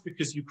not just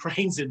because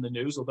Ukraine's in the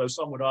news, although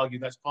some would argue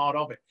that's part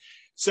of it.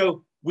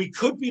 So we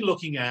could be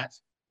looking at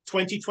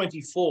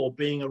 2024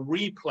 being a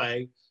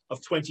replay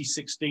of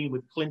 2016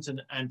 with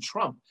Clinton and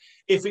Trump.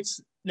 If it's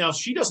now,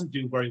 she doesn't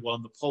do very well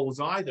in the polls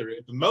either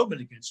at the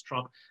moment against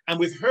Trump. And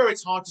with her,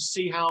 it's hard to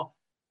see how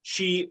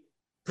she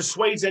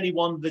persuades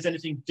anyone there's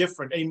anything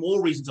different, any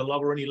more reason to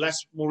love her, any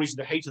more reason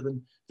to hate her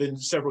than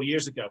several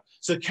years ago.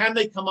 So can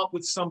they come up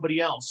with somebody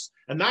else?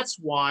 And that's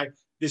why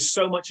there's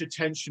so much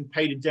attention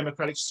paid in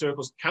Democratic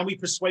circles. Can we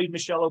persuade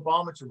Michelle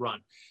Obama to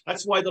run?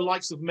 That's why the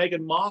likes of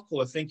Meghan Markle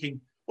are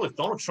thinking, well, if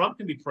Donald Trump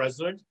can be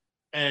president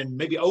and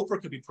maybe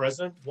Oprah could be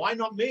president, why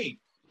not me?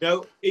 You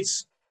know,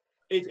 it's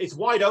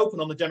wide open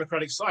on the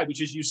Democratic side,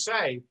 which, as you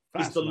say,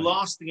 is the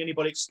last thing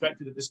anybody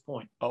expected at this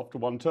point. After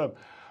one term.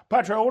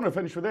 Patrick, I want to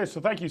finish with this.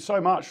 So thank you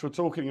so much for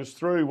talking us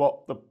through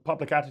what the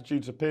public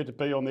attitudes appear to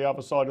be on the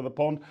other side of the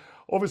pond.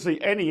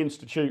 Obviously, any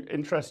institute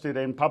interested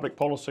in public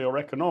policy or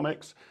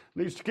economics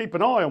needs to keep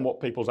an eye on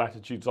what people's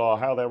attitudes are,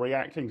 how they're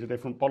reacting to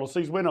different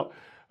policies. We're not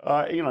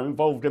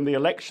involved in the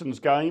elections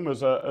game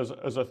as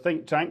a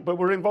think tank, but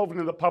we're involved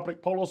in the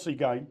public policy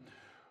game.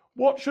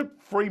 What should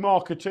free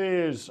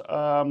marketeers,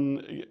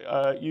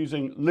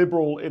 using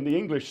liberal in the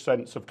English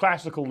sense of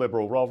classical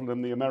liberal rather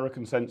than the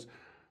American sense,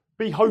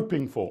 be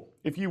hoping for?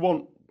 If you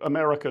want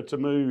America to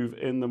move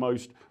in the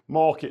most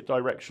market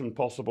direction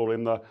possible,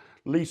 in the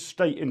least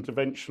state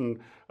intervention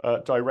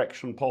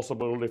direction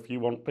possible, if you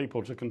want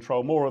people to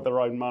control more of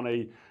their own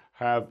money,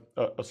 have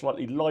a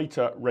slightly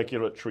lighter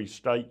regulatory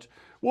state,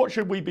 what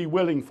should we be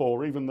willing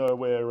for, even though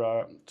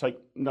we're the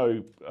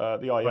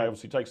IEA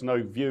obviously takes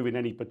no view in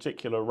any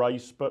particular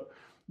race, but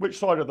which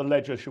side of the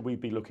ledger should we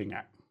be looking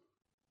at?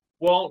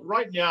 Well,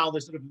 right now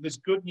there's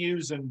good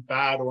news and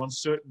bad or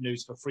uncertain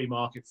news for free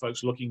market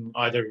folks looking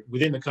either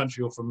within the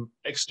country or from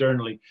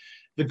externally.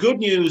 The good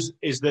news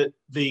is that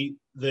the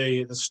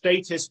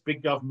statist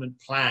big government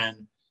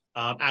plan,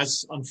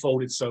 as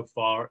unfolded so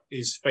far,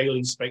 is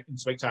failing in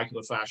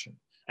spectacular fashion.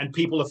 And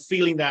people are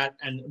feeling that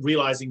and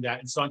realizing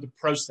that and starting to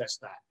process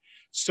that.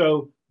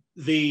 So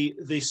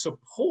the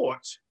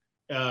support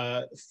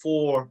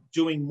for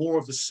doing more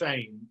of the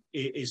same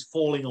is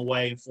falling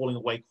away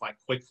quite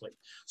quickly.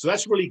 So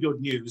that's really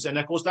good news. And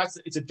of course,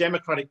 it's a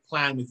Democratic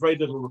plan with very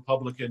little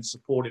Republican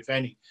support, if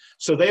any.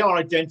 So they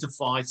are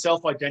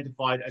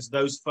self-identified as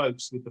those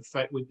folks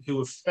who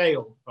have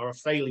failed or are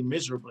failing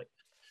miserably.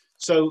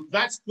 So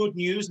that's good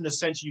news in the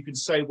sense you can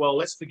say, well,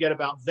 let's forget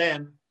about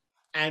them.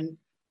 And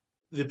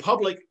the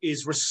public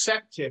is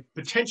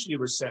potentially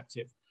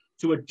receptive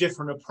to a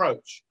different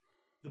approach.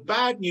 The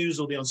bad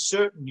news or the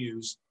uncertain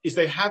news is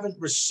they haven't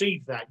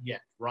received that yet,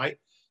 right?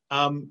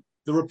 The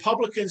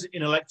Republicans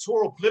in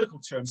electoral political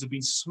terms have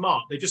been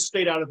smart. They just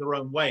stayed out of their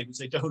own way, which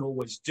they don't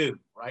always do,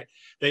 right?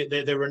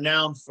 They're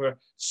renowned for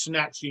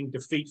snatching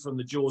defeat from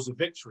the jaws of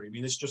victory. I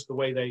mean, it's just the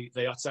way they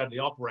sadly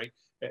operate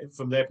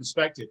from their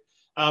perspective.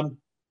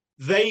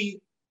 They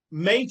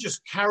may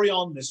just carry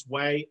on this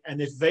way,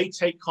 and if they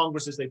take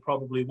Congress, as they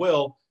probably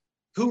will,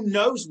 who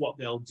knows what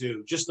they'll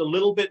do? Just a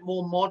little bit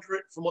more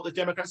moderate from what the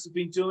Democrats have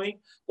been doing,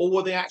 or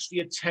will they actually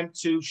attempt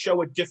to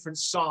show a different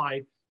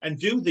side and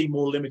do the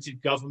more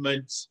limited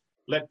government,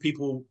 let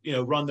people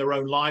run their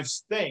own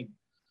lives thing,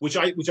 which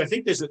I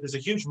think there's a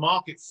huge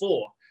market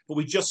for, but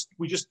we just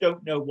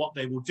don't know what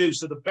they will do.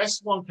 So the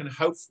best one can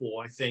hope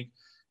for, I think,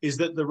 is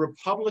that the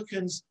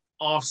Republicans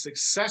are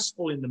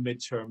successful in the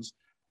midterms,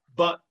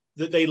 but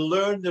that they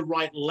learn the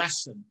right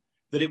lesson,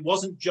 that it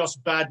wasn't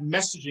just bad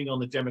messaging on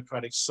the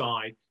Democratic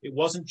side. It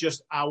wasn't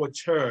just our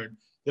turn.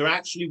 There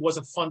actually was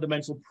a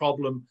fundamental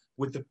problem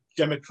with the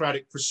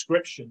Democratic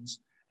prescriptions,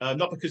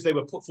 not because they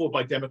were put forward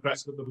by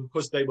Democrats, but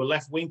because they were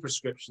left-wing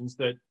prescriptions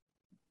that,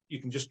 you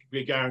can just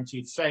be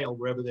guaranteed fail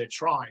wherever they're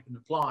tried and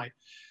applied.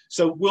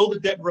 So will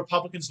the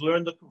Republicans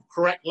learn the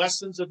correct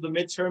lessons of the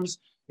midterms?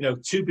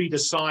 To be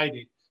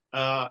decided.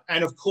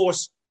 And of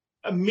course,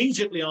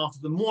 immediately after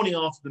the morning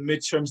after the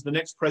midterms, the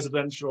next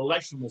presidential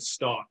election will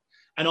start.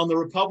 And on the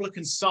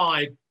Republican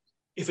side,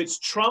 if it's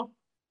Trump,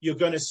 you're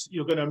going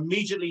to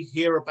immediately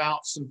hear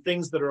about some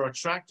things that are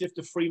attractive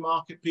to free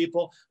market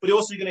people, but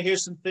also you're going to hear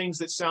some things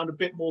that sound a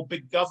bit more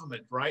big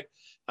government, right?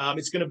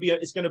 It's going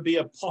to be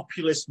a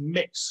populist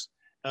mix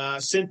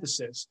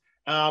synthesis.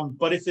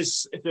 But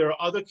if there are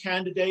other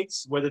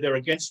candidates, whether they're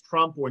against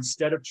Trump or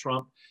instead of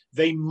Trump,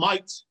 they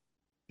might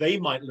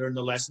learn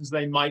the lessons.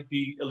 They might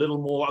be a little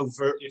more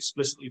overtly,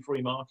 explicitly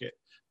free market.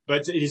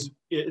 But it is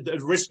at the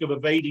risk of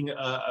evading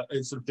a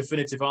sort of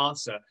definitive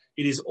answer.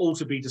 It is all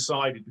to be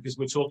decided because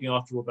we're talking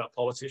after all about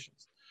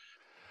politicians.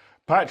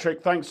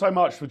 Patrick, thanks so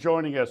much for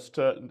joining us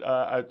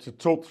to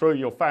talk through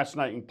your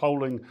fascinating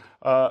polling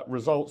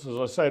results. As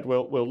I said,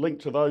 we'll link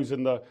to those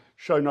in the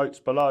show notes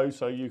below,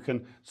 so you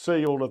can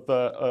see all of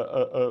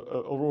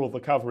the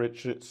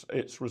coverage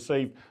it's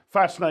received.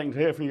 Fascinating to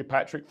hear from you,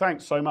 Patrick.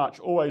 Thanks so much.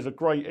 Always a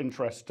great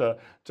interest to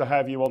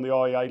have you on the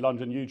IEA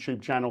London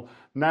YouTube channel,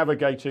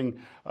 navigating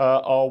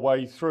our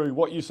way through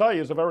what you say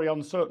is a very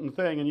uncertain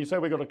thing. And you say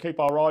we've got to keep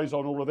our eyes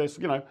on all of this.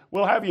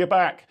 We'll have you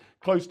back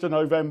close to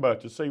November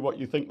to see what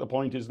you think the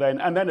point is then,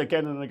 and then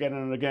again and again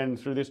and again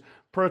through this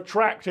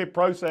protracted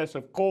process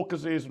of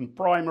caucuses and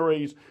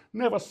primaries.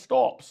 Never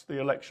stops, the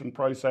election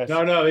process.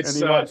 No, it's in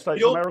the United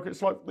States of America.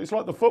 It's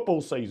like the football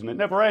season; it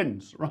never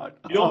ends, right?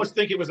 You almost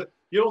think it was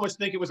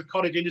a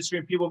cottage industry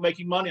and people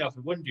making money off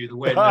it, wouldn't you? The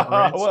way it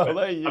never ends. Well, but,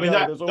 there you go.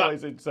 There's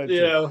always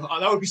incentive.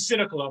 That would be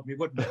cynical of me,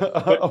 wouldn't it?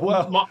 But,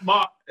 well,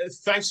 Mark,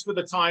 thanks for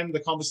the time, the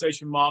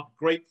conversation, Mark.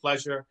 Great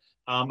pleasure.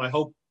 I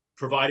hope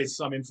provided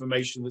some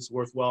information that's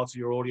worthwhile to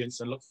your audience,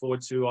 and look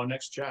forward to our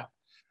next chat.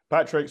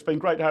 Patrick, it's been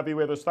great to have you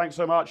with us. Thanks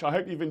so much. I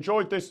hope you've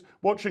enjoyed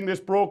watching this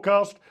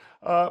broadcast.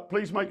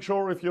 Please make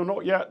sure, if you're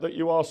not yet, that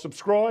you are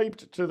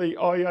subscribed to the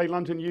IEA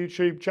London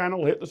YouTube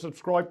channel. Hit the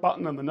subscribe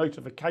button and the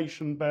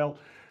notification bell.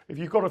 If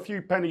you've got a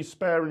few pennies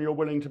spare and you're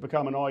willing to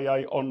become an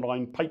IEA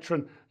online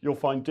patron, you'll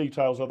find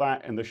details of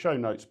that in the show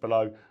notes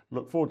below.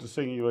 Look forward to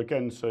seeing you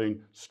again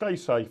soon. Stay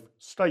safe,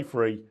 stay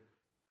free.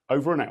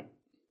 Over and out.